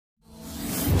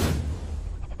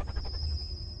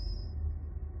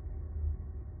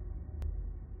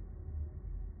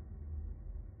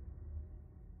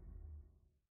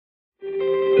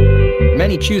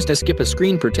Many choose to skip a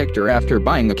screen protector after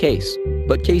buying a case,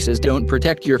 but cases don't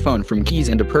protect your phone from keys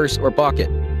in a purse or pocket.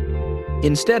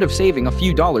 Instead of saving a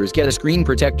few dollars, get a screen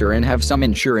protector and have some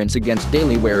insurance against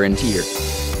daily wear and tear.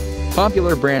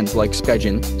 Popular brands like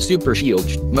Skygen, Super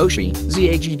Shield, Moshi,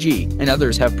 ZAGG, and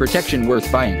others have protection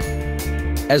worth buying.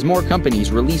 As more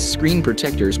companies release screen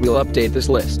protectors, we'll update this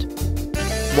list.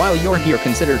 While you're here,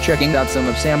 consider checking out some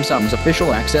of Samsung's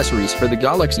official accessories for the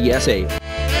Galaxy S8.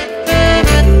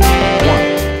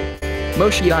 1.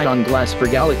 Moshi Ion Glass for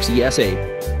Galaxy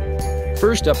S8.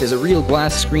 First up is a real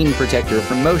glass screen protector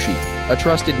from Moshi, a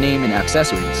trusted name in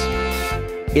accessories.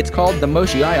 It's called the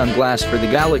Moshi Ion Glass for the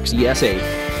Galaxy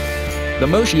S8. The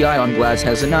Moshi Ion Glass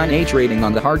has a 9H rating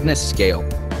on the hardness scale.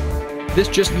 This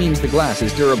just means the glass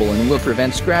is durable and will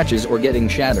prevent scratches or getting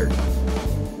shattered.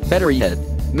 Better yet,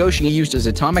 Moshi uses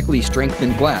atomically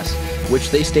strengthened glass, which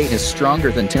they state is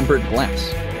stronger than tempered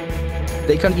glass.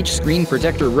 They cut each screen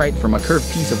protector right from a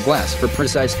curved piece of glass for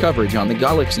precise coverage on the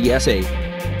Galaxy S8.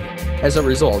 As a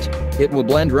result, it will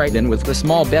blend right in with the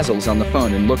small bezels on the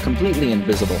phone and look completely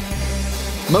invisible.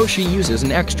 Moshi uses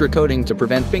an extra coating to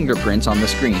prevent fingerprints on the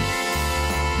screen.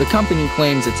 The company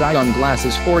claims its Ion Glass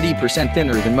is 40%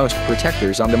 thinner than most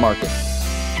protectors on the market.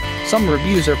 Some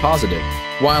reviews are positive,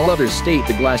 while others state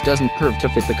the glass doesn't curve to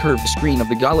fit the curved screen of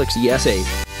the Galaxy S8.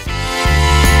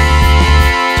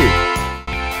 2.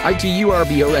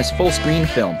 ITURBOS Full Screen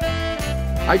Film.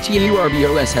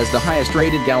 ITURBOS has the highest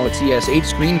rated Galaxy S8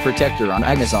 screen protector on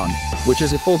Amazon, which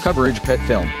is a full coverage PET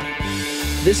film.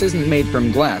 This isn't made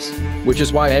from glass, which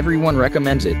is why everyone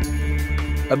recommends it.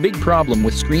 A big problem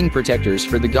with screen protectors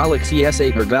for the Galaxy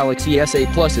S8 or Galaxy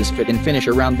S8 Plus is fit and finish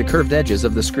around the curved edges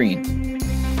of the screen.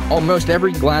 Almost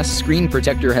every glass screen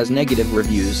protector has negative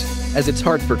reviews, as it's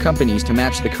hard for companies to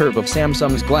match the curve of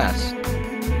Samsung's glass.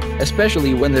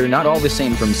 Especially when they're not all the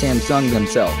same from Samsung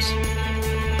themselves.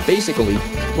 Basically,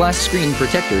 glass screen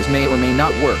protectors may or may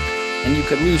not work, and you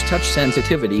could lose touch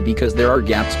sensitivity because there are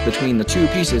gaps between the two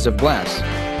pieces of glass.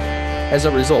 As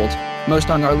a result,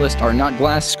 most on our list are not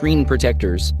glass screen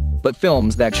protectors, but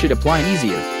films that should apply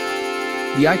easier.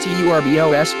 The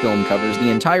ITURBOS film covers the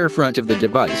entire front of the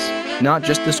device, not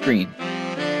just the screen.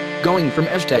 Going from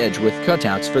edge to edge with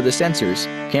cutouts for the sensors,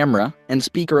 camera, and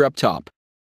speaker up top.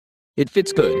 It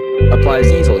fits good, applies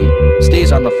easily,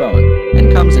 stays on the phone, and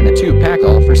comes in a 2-pack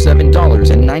all for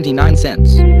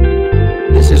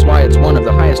 $7.99. This is why it's one of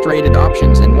the highest rated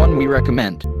options and one we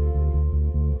recommend.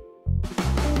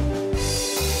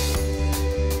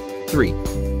 3.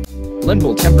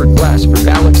 Linwell Tempered Glass for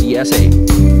Galaxy S8.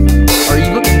 Are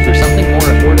you looking for something more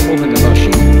affordable than the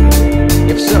Moshi?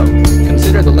 If so,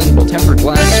 consider the Linwell Tempered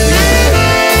Glass screen protector.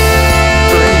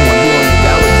 For anyone who owns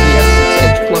Galaxy S6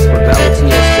 Edge Plus or Galaxy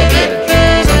S7 Edge,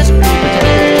 some screen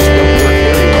protectors just don't work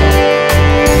very well.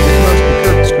 This most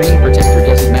curved screen protector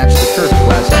doesn't match the curved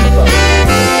glass on the phone.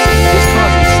 This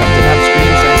causes some to have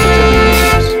screen sensitivity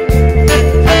issues.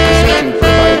 After searching for a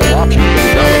viable option for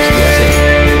the Galaxy S8,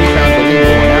 we found the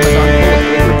Linwell on Amazon full of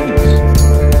great reviews.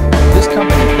 This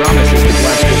company promises the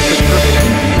glass will fit perfect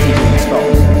and easy to install.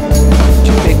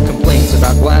 Two big complaints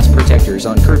about glass protectors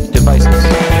on curved devices.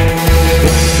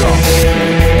 It's strong,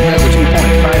 and has a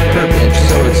 2.5 curved edge,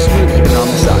 so it's smooth even on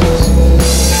the sides.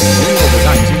 Linwell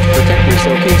designs each protector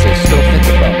so cases still fit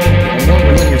the phone, and won't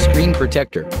ruin your screen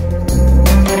protector. 4.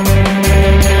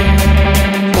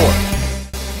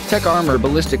 Tech Armor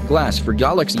Ballistic Glass for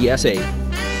Galaxy S8.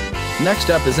 Next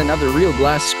up is another real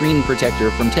glass screen protector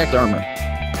from Tech Armor.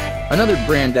 Another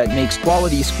brand that makes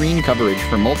quality screen coverage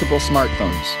for multiple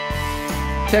smartphones.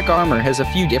 Tech Armor has a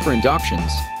few different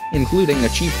options, including a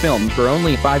cheap film for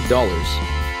only $5.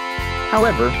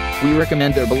 However, we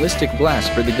recommend their ballistic glass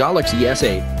for the Galaxy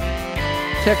S8.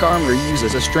 Tech Armor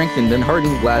uses a strengthened and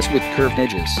hardened glass with curved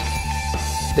edges.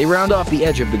 They round off the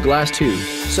edge of the glass too,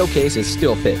 so cases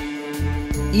still fit.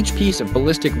 Each piece of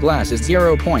ballistic glass is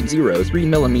 0.03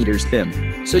 millimeters thin,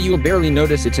 so you'll barely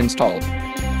notice it's installed.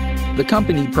 The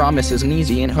company promises an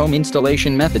easy in-home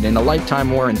installation method and a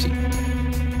lifetime warranty.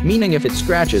 Meaning if it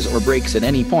scratches or breaks at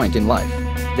any point in life,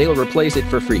 they'll replace it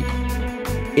for free.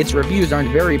 Its reviews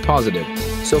aren't very positive,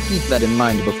 so keep that in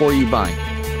mind before you buy.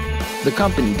 The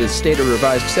company does state a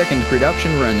revised second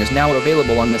production run is now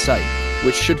available on the site,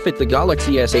 which should fit the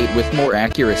Galaxy S8 with more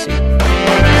accuracy.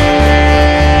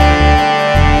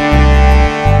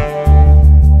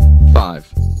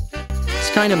 5.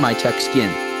 Skynamytech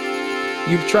Skin.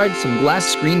 You've tried some glass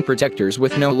screen protectors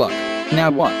with no luck, now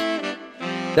what?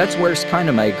 That's where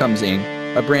Skynamytech comes in,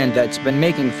 a brand that's been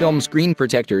making film screen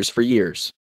protectors for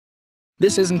years.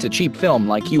 This isn't a cheap film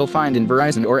like you'll find in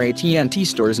Verizon or AT&T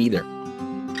stores either.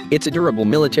 It's a durable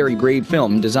military-grade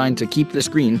film designed to keep the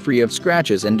screen free of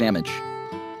scratches and damage.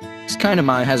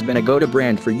 Skynomai has been a go-to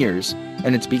brand for years,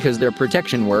 and it's because their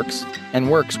protection works,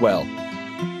 and works well.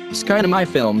 Skynomai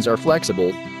films are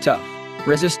flexible, tough,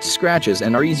 resist scratches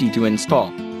and are easy to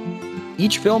install.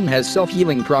 Each film has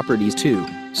self-healing properties too,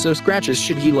 so scratches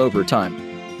should heal over time.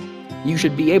 You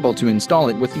should be able to install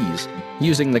it with ease,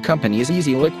 using the company's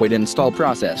easy liquid install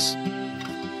process.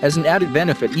 As an added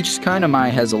benefit, each Skynomai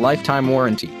has a lifetime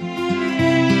warranty.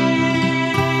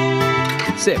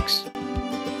 6.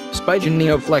 Spigen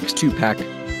NeoFlex 2-pack.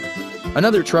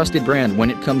 Another trusted brand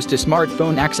when it comes to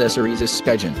smartphone accessories is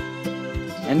Spigen.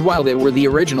 And while they were the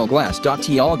original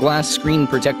Glass.t all-glass screen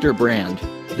protector brand,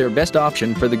 their best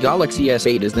option for the Galaxy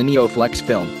S8 is the NeoFlex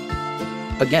film.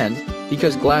 Again,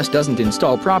 because glass doesn't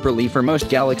install properly for most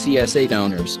Galaxy S8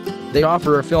 owners, they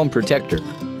offer a film protector.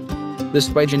 The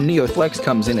Spigen NeoFlex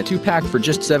comes in a 2-pack for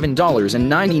just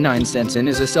 $7.99 and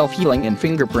is a self-healing and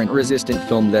fingerprint-resistant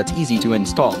film that's easy to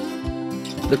install.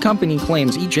 The company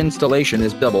claims each installation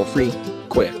is bubble-free,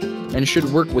 quick, and should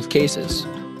work with cases.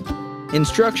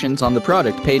 Instructions on the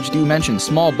product page do mention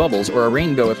small bubbles or a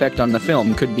rainbow effect on the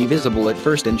film could be visible at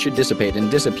first and should dissipate and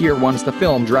disappear once the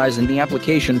film dries and the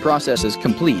application process is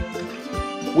complete.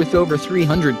 With over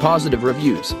 300 positive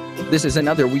reviews, this is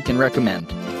another we can recommend.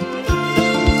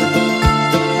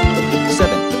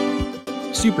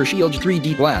 7. Super Shield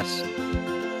 3D Glass.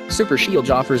 Super Shield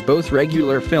offers both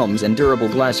regular films and durable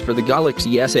glass for the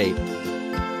Galaxy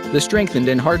S8. The strengthened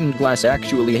and hardened glass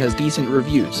actually has decent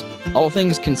reviews, all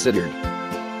things considered.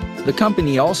 The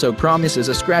company also promises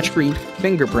a scratch-free,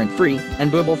 fingerprint-free,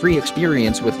 and bubble-free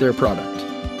experience with their product.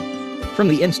 From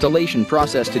the installation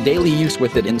process to daily use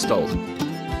with it installed.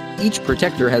 Each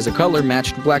protector has a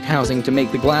color-matched black housing to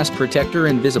make the glass protector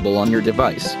invisible on your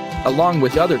device, along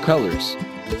with other colors.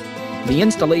 The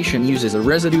installation uses a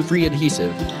residue-free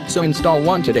adhesive, so install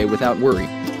one today without worry.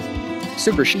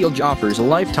 Super Shield offers a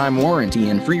lifetime warranty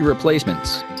and free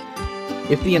replacements.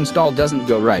 If the install doesn't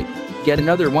go right, get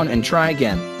another one and try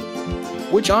again.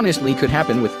 Which honestly could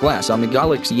happen with glass on the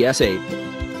Galaxy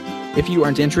S8. If you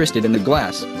aren't interested in the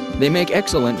glass, they make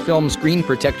excellent film screen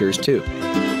protectors too. 8.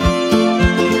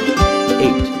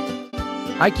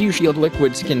 IQ Shield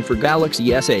Liquid Skin for Galaxy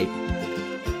S8.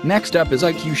 Next up is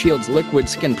IQ Shield's Liquid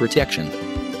Skin Protection.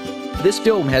 This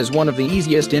film has one of the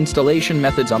easiest installation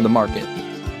methods on the market.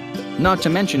 Not to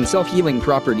mention self-healing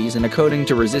properties and a coating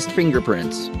to resist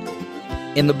fingerprints.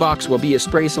 In the box will be a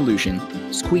spray solution,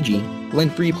 squeegee,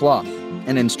 lint-free cloth,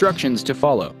 and instructions to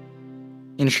follow,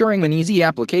 ensuring an easy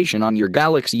application on your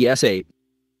Galaxy S8.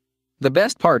 The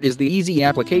best part is the easy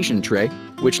application tray,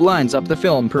 which lines up the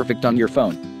film perfect on your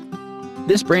phone.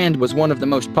 This brand was one of the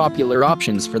most popular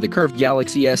options for the curved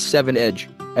Galaxy S7 Edge,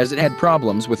 as it had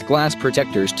problems with glass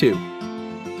protectors too.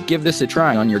 Give this a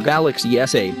try on your Galaxy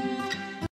S8.